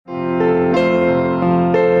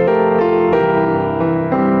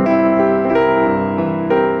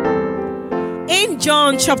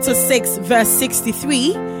John chapter 6, verse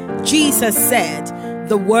 63, Jesus said,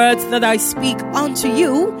 "The words that I speak unto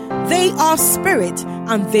you, they are spirit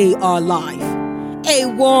and they are life." A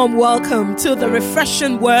warm welcome to the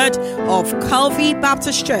refreshing word of Calvary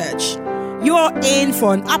Baptist Church. You're in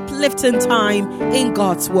for an uplifting time in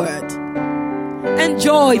God's word.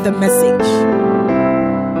 Enjoy the message.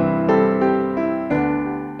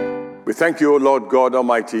 We thank you, O Lord God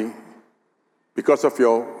Almighty, because of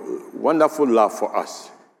your wonderful love for us.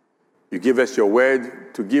 You give us your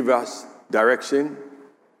word to give us direction,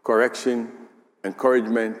 correction,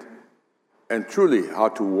 encouragement, and truly how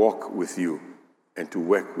to walk with you and to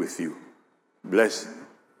work with you. Bless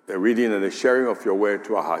the reading and the sharing of your word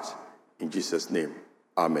to our hearts. In Jesus' name,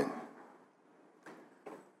 amen.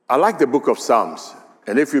 I like the book of Psalms,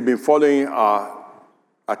 and if you've been following our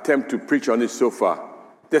attempt to preach on it so far,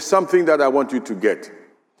 there's something that I want you to get.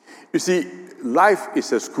 You see, life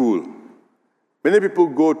is a school. Many people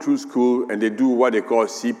go through school and they do what they call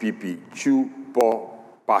CPP, chew, pour,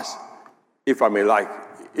 pass. If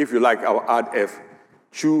you like, I'll add F,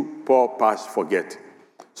 chew, pour, pass, forget.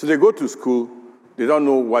 So they go to school, they don't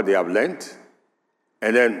know what they have learned,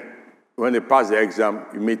 and then when they pass the exam,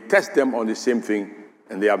 you may test them on the same thing,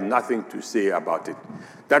 and they have nothing to say about it.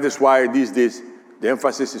 That is why these days, the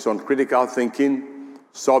emphasis is on critical thinking,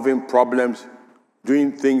 solving problems,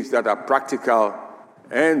 doing things that are practical,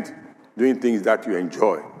 and doing things that you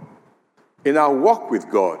enjoy. In our walk with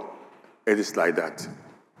God, it is like that.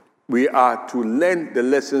 We are to learn the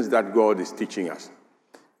lessons that God is teaching us.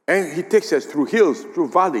 And he takes us through hills, through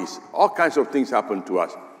valleys. All kinds of things happen to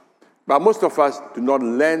us. But most of us do not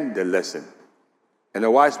learn the lesson. And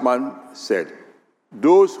a wise man said,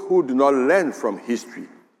 "Those who do not learn from history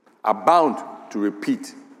are bound to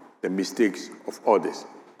repeat the mistakes of others."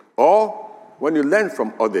 Or, when you learn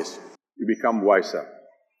from others, you become wiser.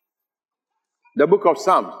 The book of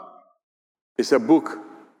Psalms is a book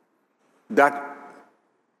that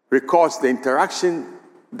records the interaction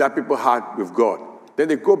that people had with God. Then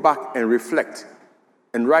they go back and reflect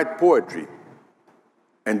and write poetry.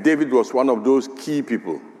 And David was one of those key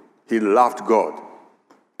people. He loved God.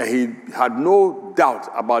 And he had no doubt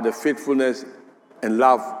about the faithfulness and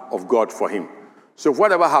love of God for him. So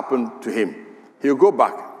whatever happened to him, he'll go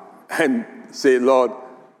back and say, "Lord,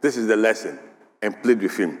 this is the lesson," and plead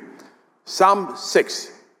with him. Psalm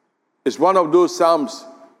 6 is one of those psalms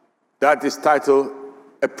that is titled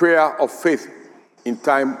 "A Prayer of Faith in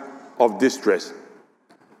Time of Distress."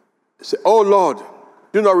 Say, "Oh Lord,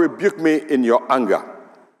 do not rebuke me in your anger,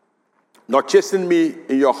 nor chasten me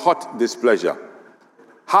in your hot displeasure.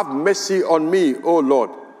 Have mercy on me, O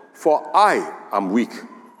Lord, for I am weak.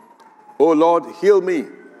 O Lord, heal me,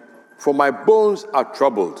 for my bones are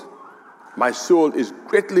troubled. My soul is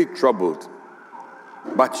greatly troubled.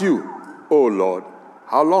 But you, O Lord,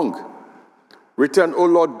 how long? Return, O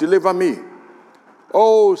Lord, deliver me.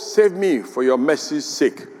 Oh, save me for your mercy's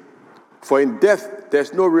sake. For in death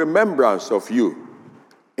there's no remembrance of you.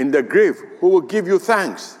 In the grave, who will give you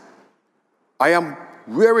thanks? I am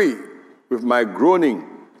weary with my groaning.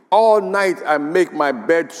 All night I make my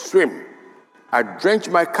bed swim. I drench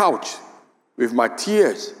my couch with my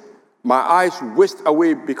tears. My eyes waste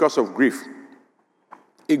away because of grief.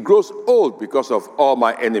 It grows old because of all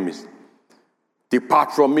my enemies.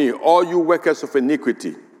 Depart from me, all you workers of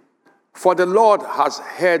iniquity. For the Lord has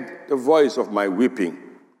heard the voice of my weeping.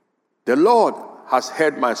 The Lord has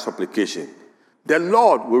heard my supplication. The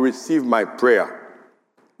Lord will receive my prayer.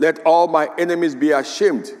 Let all my enemies be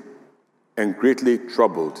ashamed and greatly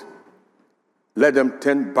troubled. Let them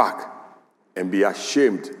turn back and be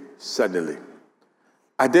ashamed suddenly."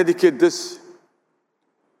 I dedicate this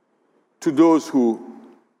to those who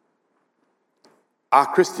are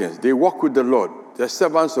Christians. They walk with the Lord. They're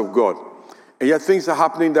servants of God. And yet things are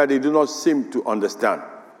happening that they do not seem to understand.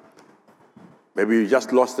 Maybe you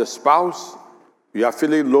just lost a spouse. You are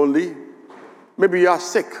feeling lonely. Maybe you are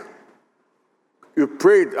sick. You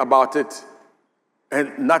prayed about it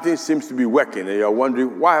and nothing seems to be working. And you're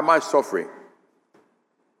wondering, why am I suffering?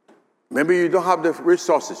 Maybe you don't have the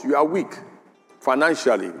resources. You are weak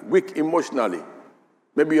financially, weak emotionally.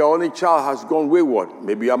 Maybe your only child has gone wayward.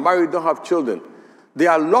 Maybe you are married, don't have children. There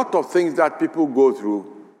are a lot of things that people go through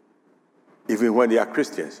even when they are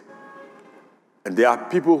Christians. And there are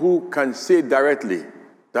people who can say directly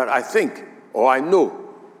that I think or I know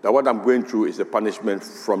that what I'm going through is a punishment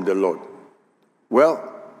from the Lord. Well,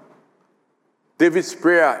 David's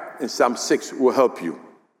prayer in Psalm 6 will help you.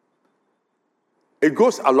 It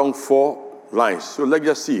goes along 4 lines. So let's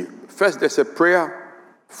just see. First, there's a prayer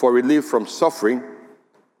for relief from suffering.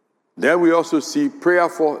 Then we also see prayer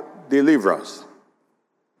for deliverance.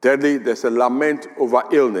 Thirdly, there's a lament over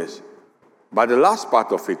illness. But the last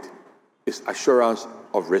part of it is assurance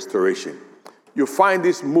of restoration. You find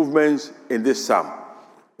these movements in this psalm,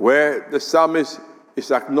 where the psalmist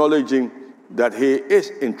is acknowledging that he is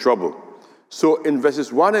in trouble. So in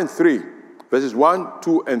verses 1 and 3, verses 1,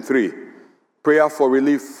 2, and 3, prayer for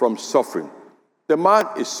relief from suffering. The man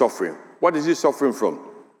is suffering. What is he suffering from?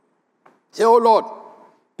 Say, oh Lord,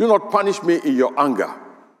 do not punish me in your anger,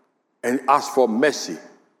 and ask for mercy.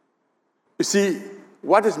 You see,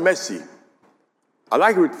 what is mercy? I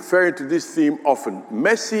like referring to this theme often.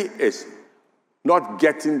 Mercy is not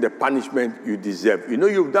getting the punishment you deserve. You know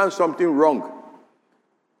you've done something wrong.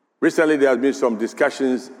 Recently, there has been some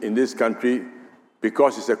discussions in this country.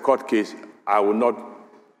 Because it's a court case, I will not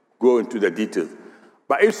go into the details.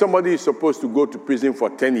 But if somebody is supposed to go to prison for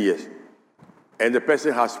 10 years, and the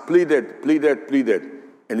person has pleaded,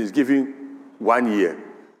 and is given 1 year,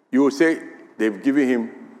 you will say they've given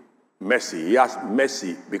him mercy. He has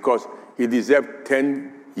mercy because he deserved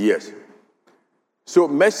 10 years. So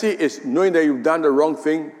mercy is knowing that you've done the wrong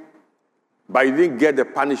thing, but you didn't get the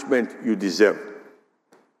punishment you deserve.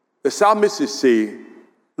 The psalmist is saying,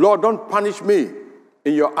 Lord, don't punish me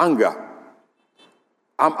in your anger.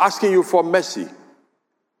 I'm asking you for mercy.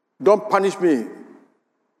 Don't punish me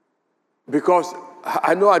because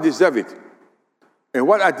I know I deserve it. And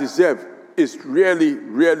what I deserve is really,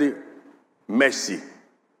 really mercy,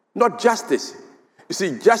 not justice. You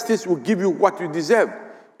see, justice will give you what you deserve.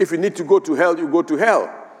 If you need to go to hell, you go to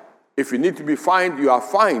hell. If you need to be fined, you are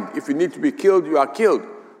fined. If you need to be killed, you are killed.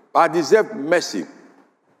 But I deserve mercy.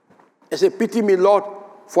 I say, pity me, Lord,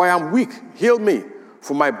 for I am weak. Heal me,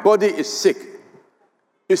 for my body is sick.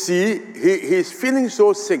 You see, he's feeling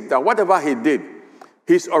so sick that whatever he did,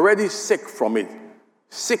 he's already sick from it.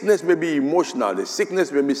 Sickness may be emotional. The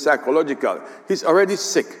sickness may be psychological. He's already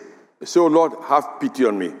sick. So, Lord, have pity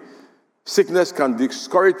on me. Sickness can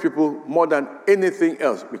discourage people more than anything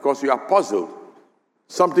else because you are puzzled.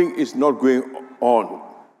 Something is not going on.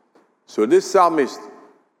 So this psalmist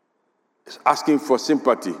is asking for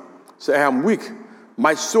sympathy. Say, I am weak.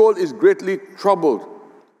 My soul is greatly troubled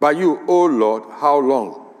by you, O Lord, how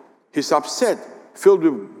long? He's upset, filled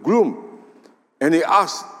with gloom, and he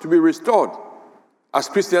asks to be restored. As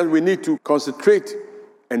Christians, we need to concentrate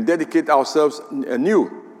and dedicate ourselves anew.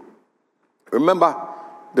 Remember,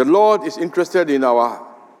 the Lord is interested in our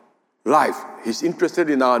life. He's interested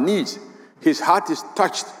in our needs. His heart is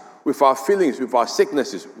touched with our feelings, with our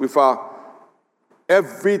sicknesses, with our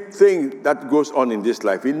everything that goes on in this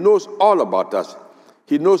life. He knows all about us.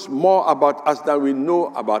 He knows more about us than we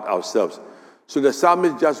know about ourselves. So the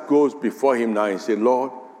psalmist just goes before him now and says,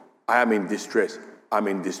 Lord, I am in distress. I'm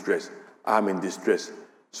in distress. I'm in distress.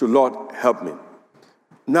 So Lord, help me.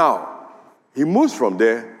 Now, he moves from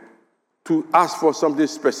there to ask for something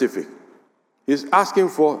specific. He's asking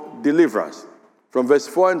for deliverance. From verse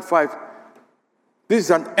 4 and 5, this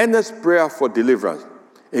is an earnest prayer for deliverance.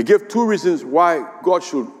 He gave two reasons why God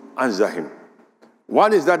should answer him.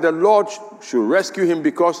 One is that the Lord should rescue him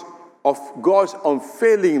because of God's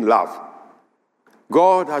unfailing love.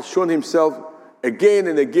 God has shown himself again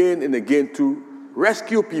and again and again to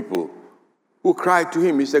rescue people who cry to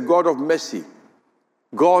him. He's a God of mercy.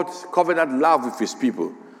 God's covenant love with his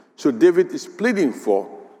people. So David is pleading for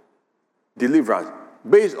deliverance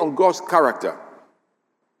based on God's character.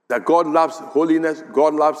 That God loves holiness,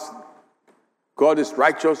 God is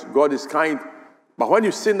righteous, God is kind. But when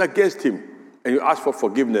you sin against him and you ask for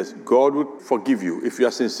forgiveness, God would forgive you if you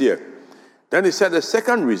are sincere. Then he said the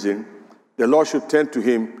second reason the Lord should turn to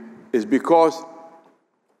him is because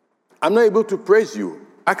I'm not able to praise you.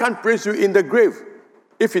 I can't praise you in the grave.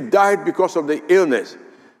 If he died because of the illness,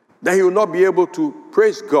 then he will not be able to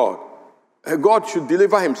praise God. God should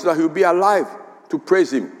deliver him so that he will be alive to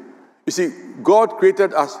praise him. You see, God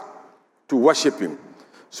created us to worship him.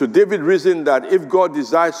 So David reasoned that if God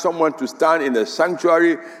desires someone to stand in a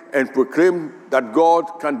sanctuary and proclaim that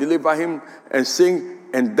God can deliver him and sing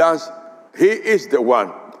and dance, he is the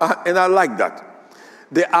one. And I like that.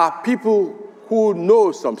 There are people who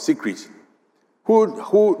know some secrets,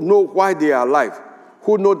 who know why they are alive,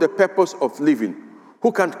 who know the purpose of living,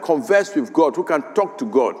 who can converse with God, who can talk to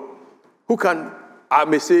God, who can, I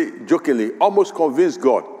may say jokingly, almost convince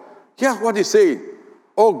God. Here's what he's saying.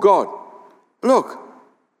 Oh God, look,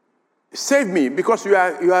 save me because you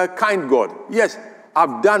are a kind God. Yes,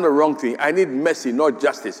 I've done the wrong thing. I need mercy, not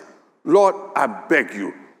justice. Lord, I beg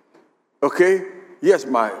you. Okay? Yes,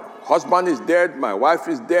 my husband is dead. My wife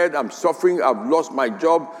is dead. I'm suffering. I've lost my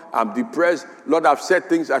job. I'm depressed. Lord, I've said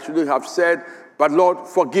things I shouldn't have said. But Lord,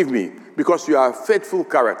 forgive me because you are a faithful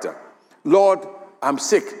character. Lord, I'm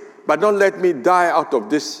sick. but don't let me die out of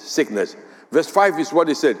this sickness. Verse 5 is what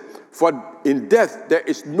he said. For in death there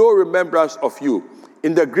is no remembrance of you.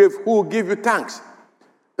 In the grave, who will give you thanks?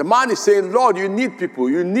 The man is saying, Lord, you need people.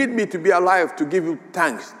 You need me to be alive to give you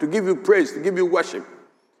thanks, to give you praise, to give you worship.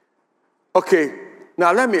 Okay,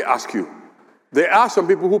 now let me ask you. There are some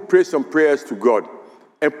people who pray some prayers to God,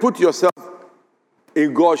 and put yourself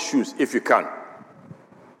in God's shoes if you can.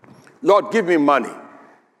 Lord, give me money.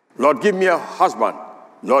 Lord, give me a husband.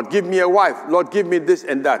 Lord, give me a wife. Lord, give me this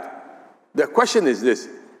and that. The question is this.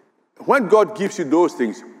 When God gives you those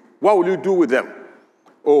things, what will you do with them?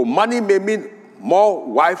 Oh, money may mean more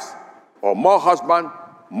wives or more husband,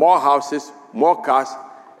 more houses, more cars,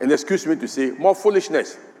 and excuse me to say, more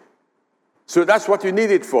foolishness. So that's what you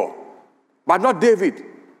need it for. But not David.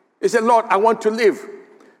 He said, Lord, I want to live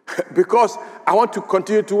because I want to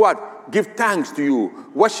continue to what? Give thanks to you,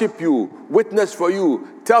 worship you, witness for you,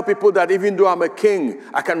 tell people that even though I'm a king,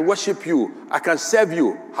 I can worship you, I can serve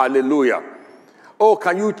you. Hallelujah. Oh,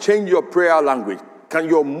 can you change your prayer language? Can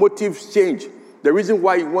your motives change? The reason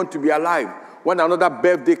why you want to be alive. When another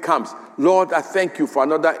birthday comes, Lord, I thank you for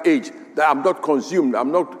another age that I'm not consumed.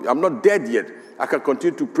 I'm not dead yet. I can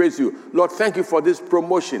continue to praise you. Lord, thank you for this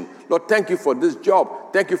promotion. Lord, thank you for this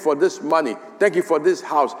job. Thank you for this money. Thank you for this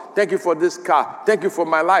house. Thank you for this car. Thank you for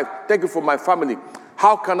my life. Thank you for my family.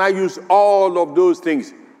 How can I use all of those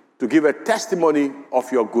things to give a testimony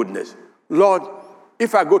of your goodness? Lord,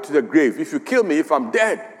 if I go to the grave, if you kill me, if I'm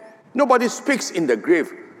dead, nobody speaks in the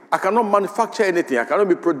grave. I cannot manufacture anything. I cannot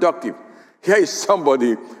be productive. Here is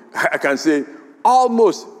somebody, I can say,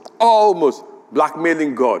 almost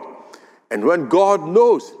blackmailing God. And when God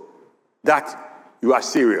knows that you are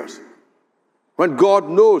serious, when God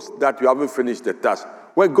knows that you haven't finished the task,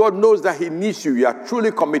 when God knows that he needs you, you are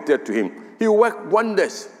truly committed to him, he will work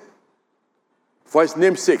wonders for his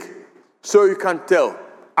name's sake. So you can tell,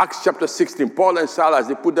 Acts chapter 16, Paul and Silas,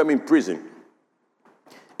 they put them in prison.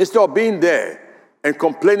 Instead of being there and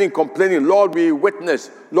complaining, Lord, we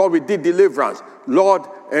witnessed, Lord, we did deliverance, Lord,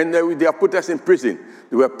 and they have put us in prison.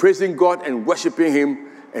 They were praising God and worshiping him,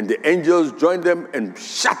 and the angels joined them and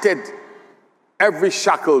shattered every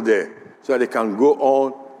shackle there so that they can go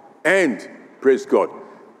on and praise God.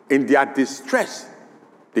 In their distress,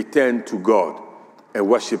 they turned to God and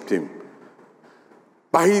worshipped him.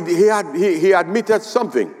 But he admitted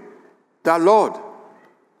something, that Lord,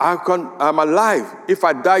 I'm alive. If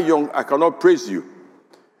I die young, I cannot praise you.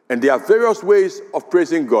 And there are various ways of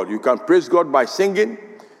praising God. You can praise God by singing.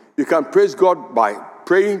 You can praise God by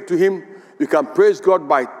praying to him. You can praise God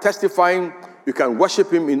by testifying. You can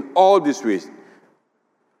worship him in all these ways.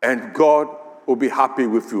 And God will be happy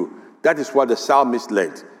with you. That is what the psalmist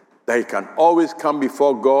learned, that he can always come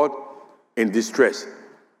before God in distress.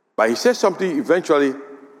 But he says something eventually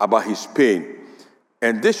about his pain.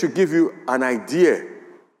 And this should give you an idea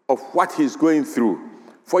of what he's going through,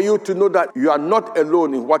 for you to know that you are not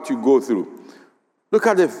alone in what you go through. Look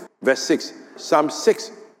at verse 6. Psalm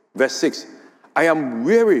 6, verse 6. I am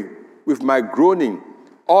weary with my groaning.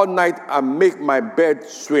 All night I make my bed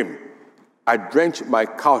swim. I drench my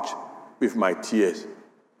couch with my tears.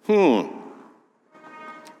 Here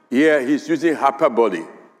he's using hyperbole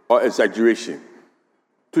or exaggeration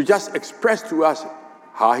to just express to us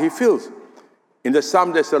how he feels. In the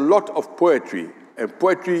psalm, there's a lot of poetry, and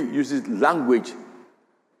poetry uses language,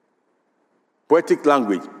 poetic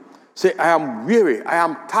language. Say, I am weary, I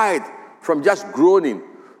am tired from just groaning.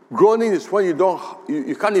 Groaning is when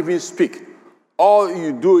you can't even speak. All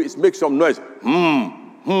you do is make some noise.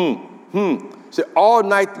 Say, all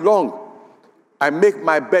night long, I make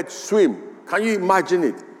my bed swim. Can you imagine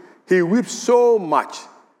it? He weeps so much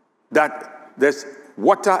that there's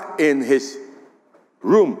water in his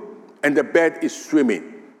room and the bed is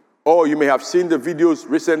swimming. Or you may have seen the videos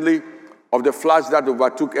recently of the floods that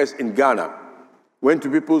overtook us in Ghana. Went to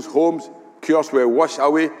people's homes, kiosks were washed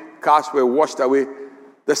away, cars were washed away.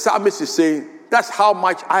 The psalmist is saying, that's how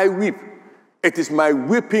much I weep. It is my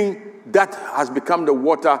weeping that has become the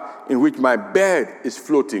water in which my bed is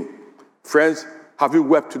floating. Friends, have you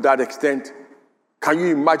wept to that extent? Can you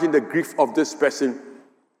imagine the grief of this person?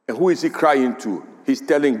 And who is he crying to? He's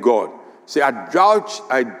telling God, say, I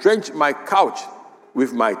drench my couch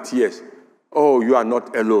with my tears. Oh, you are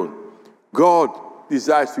not alone. God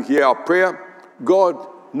desires to hear our prayer. God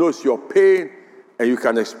knows your pain, and you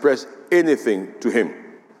can express anything to him.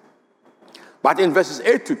 But in verses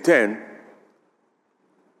 8 to 10,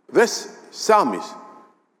 this psalmist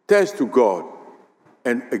turns to God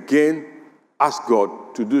and again asks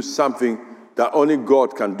God to do something that only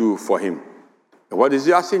God can do for him. And what is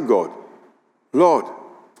he asking God? Lord,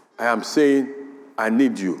 I am saying, I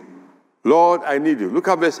need you. Lord, I need you. Look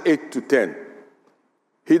at verse 8 to 10.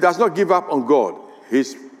 He does not give up on God.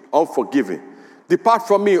 He's unforgiving. Depart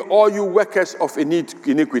from me, all you workers of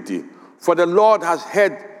iniquity, for the Lord has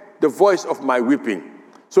heard the voice of my weeping.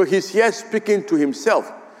 So he's here speaking to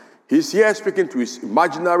himself. He's here speaking to his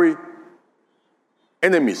imaginary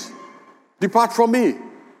enemies. Depart from me,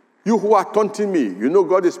 you who are taunting me. You know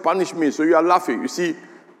God is punishing me, so you are laughing. You see,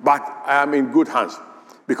 but I am in good hands,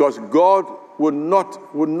 because God would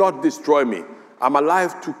not destroy me. I'm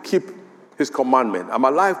alive to keep his commandment. I'm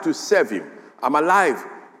alive to serve him. I'm alive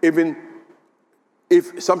even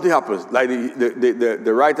if something happens. Like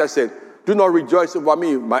the writer said, do not rejoice over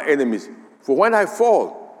me, my enemies, for when I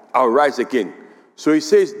fall, I'll rise again. So he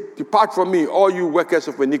says, depart from me, all you workers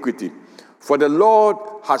of iniquity, for the Lord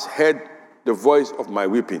has heard the voice of my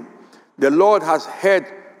weeping. The Lord has heard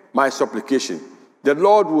my supplication. The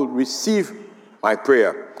Lord will receive my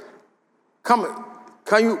prayer. Can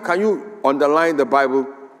you underline the Bible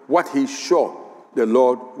what he's sure the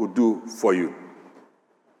Lord will do for you?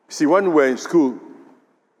 See, when we were in school,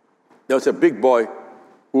 there was a big boy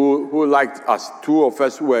who liked us. Two of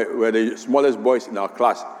us were the smallest boys in our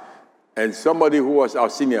class. And somebody who was our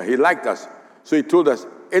senior, he liked us. So he told us,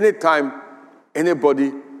 anytime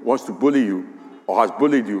anybody wants to bully you or has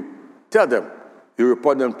bullied you, tell them. You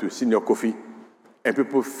report them to Senior Kofi. And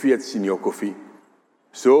people feared Senior Kofi.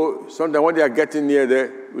 So sometimes when they are getting near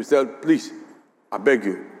there, we say, please, I beg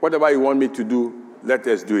you, whatever you want me to do, let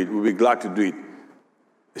us do it. We'll be glad to do it.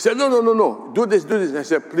 He said, no, do this. And I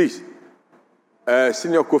said, please.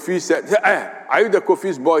 Senior Kofi said, hey, are you the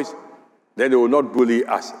Kofi's boys? Then they will not bully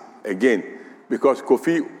us again, because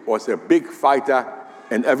Kofi was a big fighter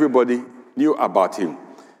and everybody knew about him.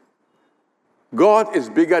 God is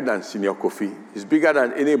bigger than Senior Kofi. He's bigger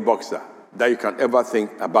than any boxer that you can ever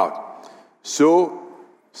think about. So,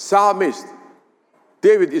 psalmist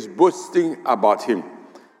David is boasting about him.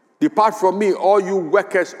 Depart from me, all you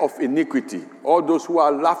workers of iniquity, all those who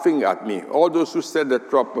are laughing at me, all those who set the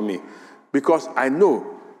trap for me, because I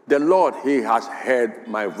know the Lord, he has heard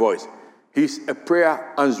my voice. He's a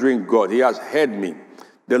prayer answering God. He has heard me.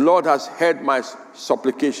 The Lord has heard my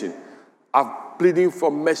supplication. I'm pleading for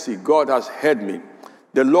mercy. God has heard me.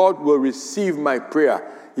 The Lord will receive my prayer.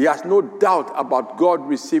 He has no doubt about God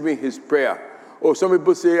receiving his prayer. Oh, some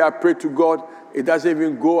people say, I pray to God. It doesn't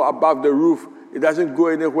even go above the roof. It doesn't go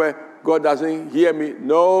anywhere. God doesn't hear me.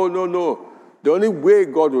 No. The only way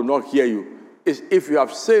God will not hear you is if you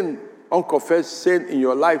have sinned, unconfessed sin in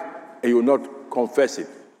your life, and you will not confess it.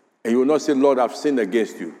 And you will not say, Lord, I've sinned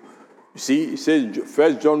against you. You see, it says,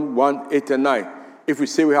 1 John 1, 8 and 9, if we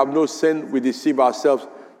say we have no sin, we deceive ourselves.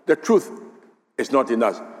 The truth is not in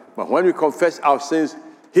us. But when we confess our sins,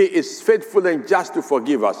 he is faithful and just to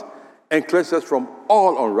forgive us and cleanse us from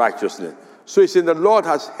all unrighteousness. So he said, the Lord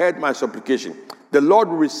has heard my supplication. The Lord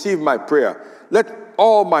will receive my prayer. Let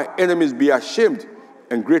all my enemies be ashamed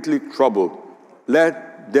and greatly troubled.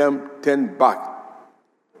 Let them turn back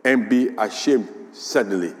and be ashamed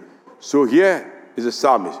suddenly. So here is the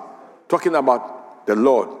psalmist talking about the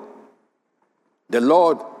Lord. The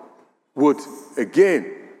Lord would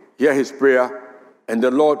again hear his prayer, and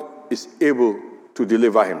the Lord is able to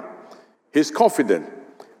deliver him. He's confident.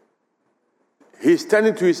 He's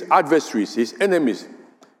turning to his adversaries, his enemies.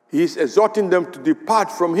 He's exhorting them to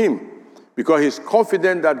depart from him, because he's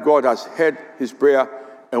confident that God has heard his prayer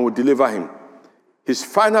and will deliver him. His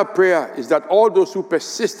final prayer is that all those who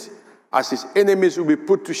persist as his enemies will be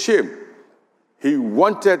put to shame. He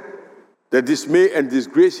wanted the dismay and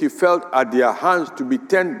disgrace he felt at their hands to be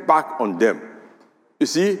turned back on them. You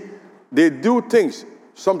see, they do things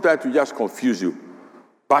sometimes to just confuse you.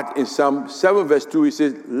 But in Psalm 7 verse 2, he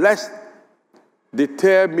says, lest they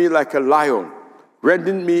tear me like a lion,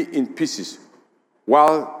 rending me in pieces,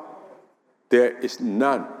 while there is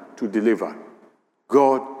none to deliver.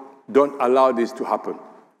 God, don't allow this to happen.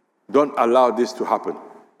 Don't allow this to happen,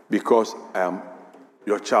 because I am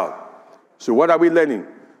your child. So what are we learning?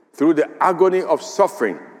 Through the agony of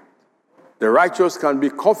suffering, the righteous can be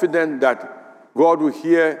confident that God will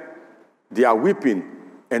hear their weeping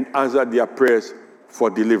and answer their prayers for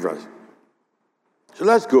deliverance. So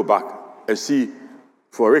let's go back and see,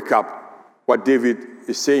 for a recap, what David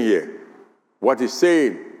is saying here. What he's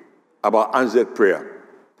saying about answered prayer.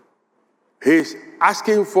 He's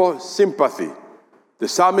asking for sympathy. The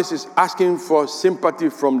psalmist is asking for sympathy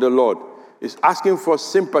from the Lord. He's asking for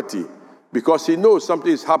sympathy because he knows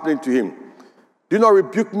something is happening to him. Do not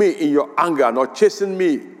rebuke me in your anger, nor chasten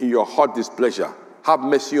me in your hot displeasure. Have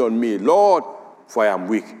mercy on me, Lord, for I am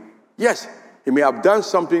weak. Yes, he may have done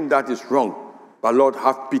something that is wrong, but Lord,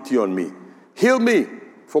 have pity on me. Heal me,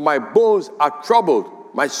 for my bones are troubled.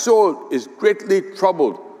 My soul is greatly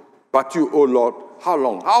troubled. But you, O Lord, how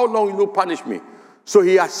long? How long will you punish me? So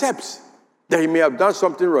he accepts that he may have done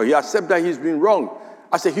something wrong. He accepts that he's been wrong.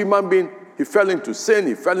 As a human being, he fell into sin,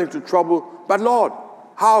 he fell into trouble. But Lord,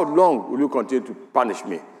 how long will you continue to punish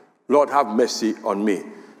me? Lord, have mercy on me.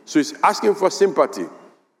 So he's asking for sympathy.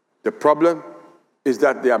 The problem is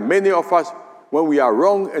that there are many of us, when we are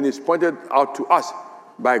wrong and it's pointed out to us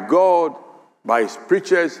by God, by his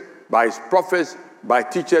preachers, by his prophets, by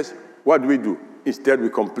teachers, what do? Instead, we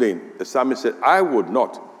complain. The psalmist said, I would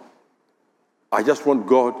not. I just want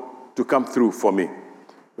God to come through for me.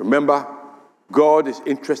 Remember, God is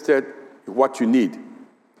interested in what you need.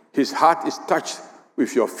 His heart is touched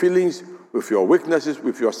with your feelings, with your weaknesses,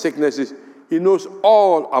 with your sicknesses. He knows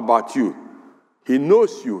all about you. He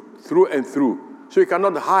knows you through and through. So you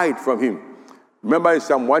cannot hide from him. Remember in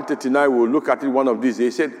Psalm 139, we'll look at it one of these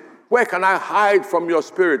days. He said, where can I hide from your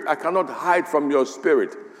spirit? I cannot hide from your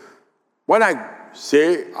spirit. When I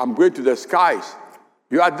say I'm going to the skies,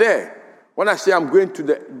 you are there. When I say I'm going to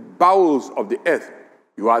the bowels of the earth,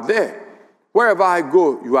 you are there. Wherever I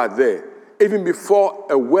go, you are there. Even before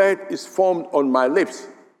a word is formed on my lips,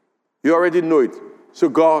 you already know it. So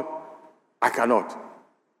God, I cannot.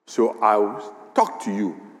 So I will talk to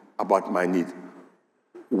you about my need.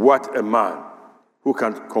 What a man who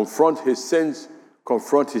can confront his sins,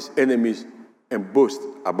 confront his enemies, and boast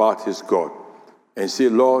about his God. And say,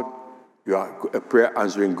 Lord, you are a prayer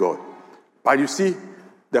answering God. But you see,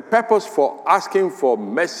 the purpose for asking for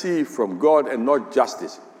mercy from God and not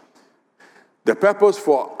justice, the purpose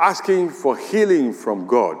for asking for healing from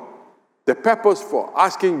God, the purpose for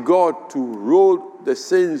asking God to roll the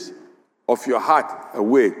sins of your heart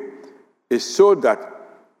away is so that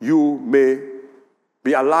you may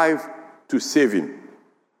be alive to save him.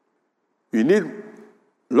 You need,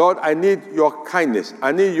 Lord, I need your kindness.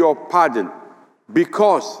 I need your pardon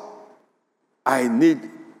because I need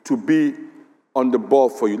to be on the ball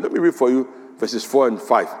for you. Let me read for you verses 4 and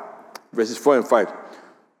 5. Verses 4 and 5.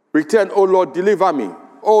 Return, O Lord, deliver me.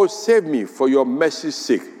 Oh, save me for your mercy's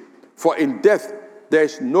sake. For in death there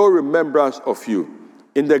is no remembrance of you.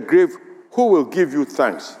 In the grave, who will give you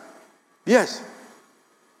thanks? Yes,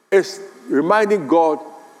 it's reminding God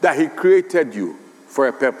that he created you for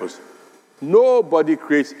a purpose. Nobody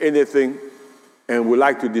creates anything and would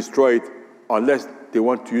like to destroy it unless they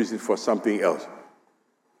want to use it for something else.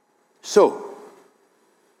 So,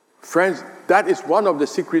 friends, that is one of the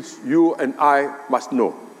secrets you and I must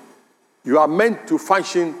know. You are meant to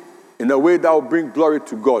function in a way that will bring glory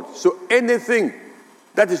to God. So anything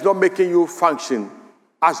that is not making you function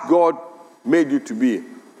as God made you to be,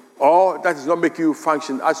 or that is not making you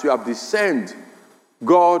function as you have discerned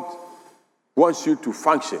God wants you to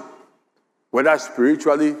function, whether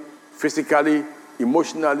spiritually, physically,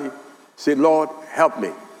 emotionally, say, Lord, help me.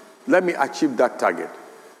 Let me achieve that target.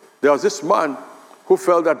 There was this man who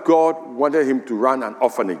felt that God wanted him to run an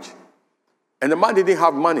orphanage. And the man didn't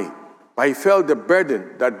have money, but he felt the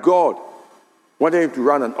burden that God wanted him to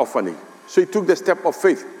run an orphanage. So he took the step of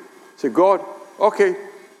faith. He said, God, okay,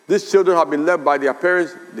 these children have been left by their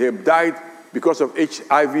parents. They have died because of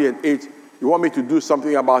HIV and AIDS. You want me to do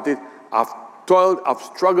something about it? I've toiled, I've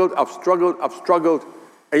struggled,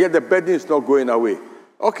 and yet the burden is not going away.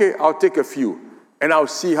 Okay, I'll take a few, and I'll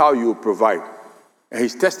see how you provide. And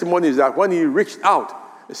his testimony is that when he reached out,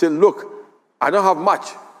 he said, look, I don't have much,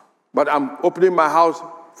 but I'm opening my house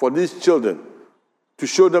for these children to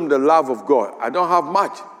show them the love of God. I don't have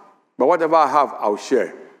much, but whatever I have, I'll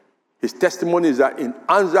share. His testimony is that in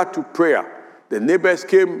answer to prayer, the neighbors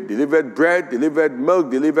came, delivered bread, delivered milk,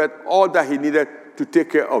 delivered all that he needed to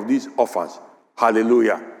take care of these orphans.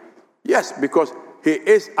 Hallelujah. Yes, because he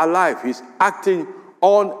is alive. He's acting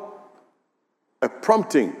on a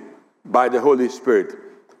prompting by the Holy Spirit.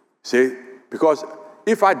 See, because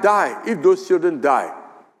if I die, if those children die,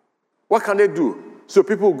 what can they do? So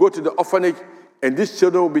people will go to the orphanage and these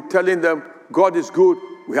children will be telling them, God is good.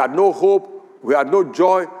 We had no hope. We had no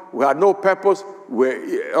joy. We had no purpose.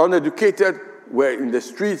 We're uneducated. We're in the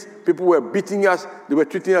streets. People were beating us. They were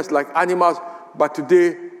treating us like animals. But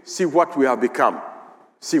today, see what we have become.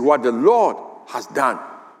 See what the Lord has done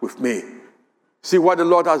with me. See what the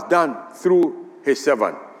Lord has done through his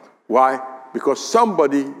servant. Why? Because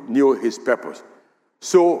somebody knew his purpose.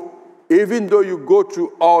 So, even though you go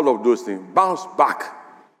through all of those things, bounce back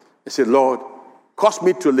and say, Lord, cause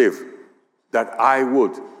me to live, that I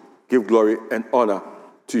would give glory and honor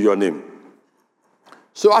to your name.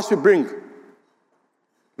 So as we bring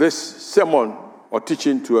this sermon or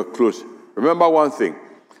teaching to a close, remember one thing.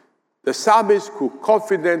 The psalmist could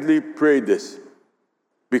confidently pray this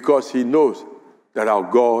because he knows that our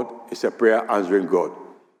God is a prayer answering God.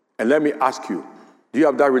 And let me ask you, do you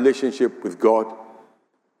have that relationship with God?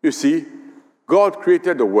 You see, God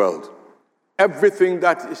created the world. Everything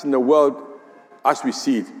that is in the world as we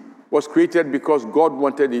see it was created because God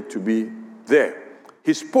wanted it to be there.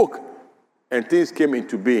 He spoke and things came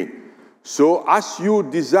into being. So as you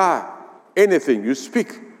desire anything, you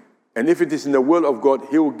speak. And if it is in the will of God,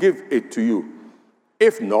 he will give it to you.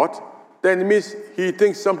 If not, then it means he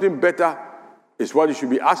thinks something better is what you should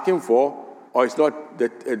be asking for, or it's not,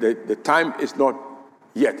 the time is not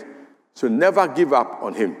yet. So never give up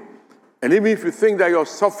on him. And even if you think that you're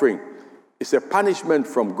suffering, it's a punishment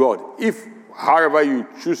from God. If, however, you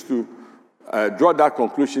choose to draw that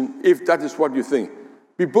conclusion, if that is what you think,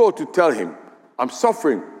 be bold to tell him, I'm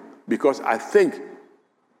suffering because I think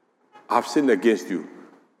I've sinned against you.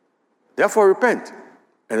 Therefore, repent,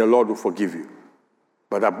 and the Lord will forgive you.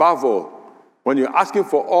 But above all, when you're asking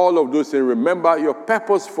for all of those things, remember your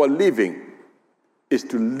purpose for living is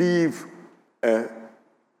to live a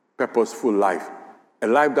purposeful life, a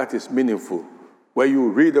life that is meaningful, where you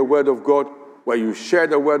read the Word of God, where you share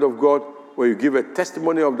the Word of God, where you give a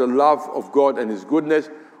testimony of the love of God and his goodness,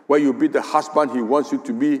 where you be the husband he wants you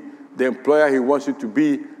to be, the employer he wants you to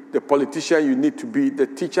be, the politician you need to be, the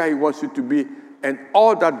teacher he wants you to be, and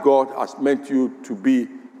all that God has meant you to be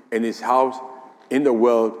in his house, in the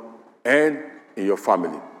world, and in your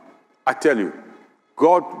family. I tell you,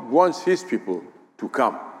 God wants his people to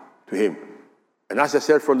come to him. And as I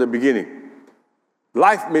said from the beginning,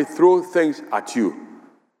 life may throw things at you,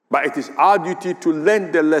 but it is our duty to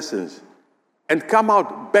learn the lessons and come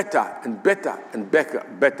out better and better and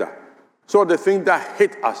better. So the things that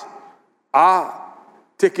hit us are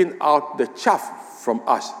taking out the chaff from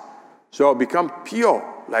us. So it'll become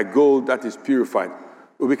pure like gold that is purified.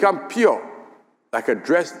 It will become pure like a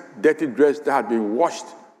dirty dress that had been washed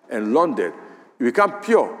and laundered. It will become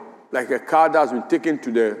pure like a car that has been taken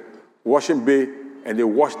to the washing bay and they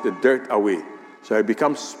wash the dirt away. So it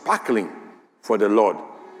becomes sparkling for the Lord.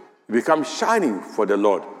 It becomes shining for the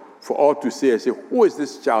Lord, for all to see and say, who is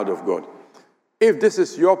this child of God? If this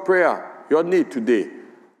is your prayer, your need today,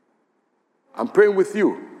 I'm praying with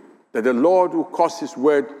you that the Lord will cause his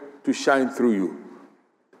word to shine through you,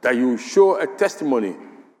 that you show a testimony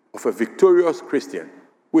of a victorious Christian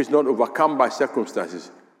who is not overcome by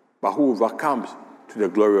circumstances, but who overcomes to the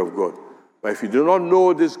glory of God. But if you do not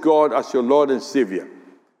know this God as your Lord and Savior,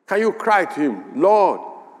 can you cry to him, Lord,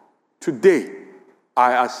 today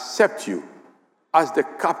I accept you as the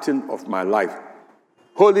captain of my life.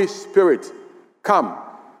 Holy Spirit, come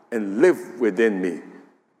and live within me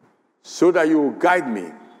so that you will guide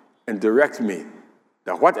me and direct me,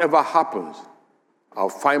 that whatever happens, I'll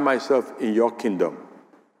find myself in your kingdom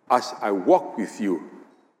as I walk with you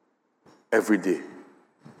every day.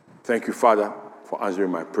 Thank you, Father, for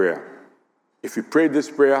answering my prayer. If you prayed this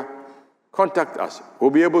prayer, contact us.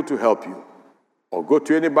 We'll be able to help you. Or go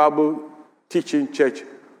to any Bible teaching church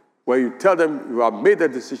where you tell them you have made a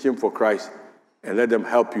decision for Christ and let them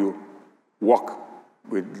help you walk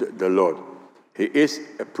with the Lord. He is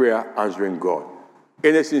a prayer answering God.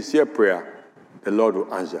 Any sincere prayer, the Lord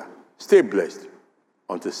will answer. Stay blessed.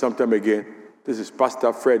 Until sometime again, this is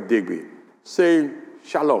Pastor Fred Deegbe saying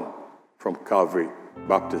Shalom from Calvary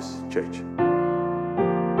Baptist Church.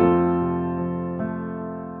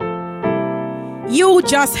 You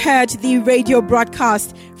just heard the radio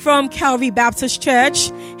broadcast from Calvary Baptist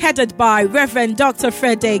Church, headed by Rev.Dr.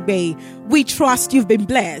 Fred Deegbe. We trust you've been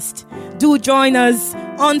blessed. Do join us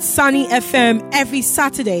on Sunny FM every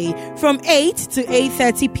Saturday from 8 to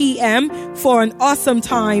 8:30 p.m. for an awesome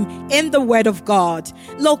time in the Word of God.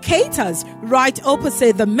 Locate us right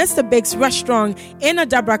opposite the Mr. Biggs restaurant in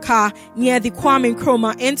Adabraka near the Kwame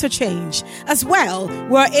Nkrumah interchange. As well,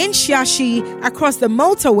 we're in Shiashi across the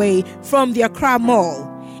motorway from the Accra Mall.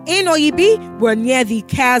 In Oyibi, we're near the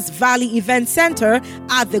Cares Valley Event Center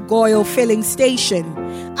at the Goyle Filling Station.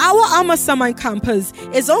 Our Amasaman campus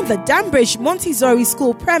is on the Danbridge Montessori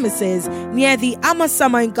School premises near the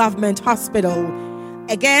Amasaman Government Hospital.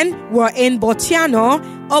 Again, we're in Botiano,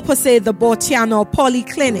 opposite the Botiano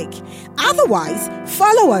Polyclinic. Otherwise,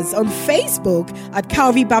 follow us on Facebook at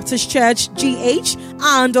Calvary Baptist Church GH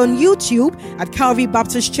and on YouTube at Calvary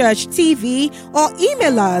Baptist Church TV, or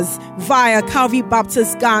email us via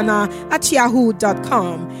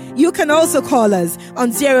calvarybaptistghana@yahoo.com. You can also call us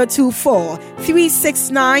on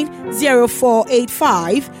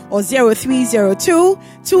 024-369-0485 or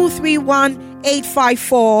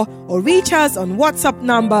 0302-231-854, or reach us on WhatsApp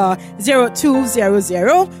number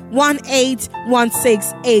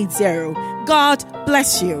 0200-181680. God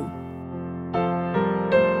bless you.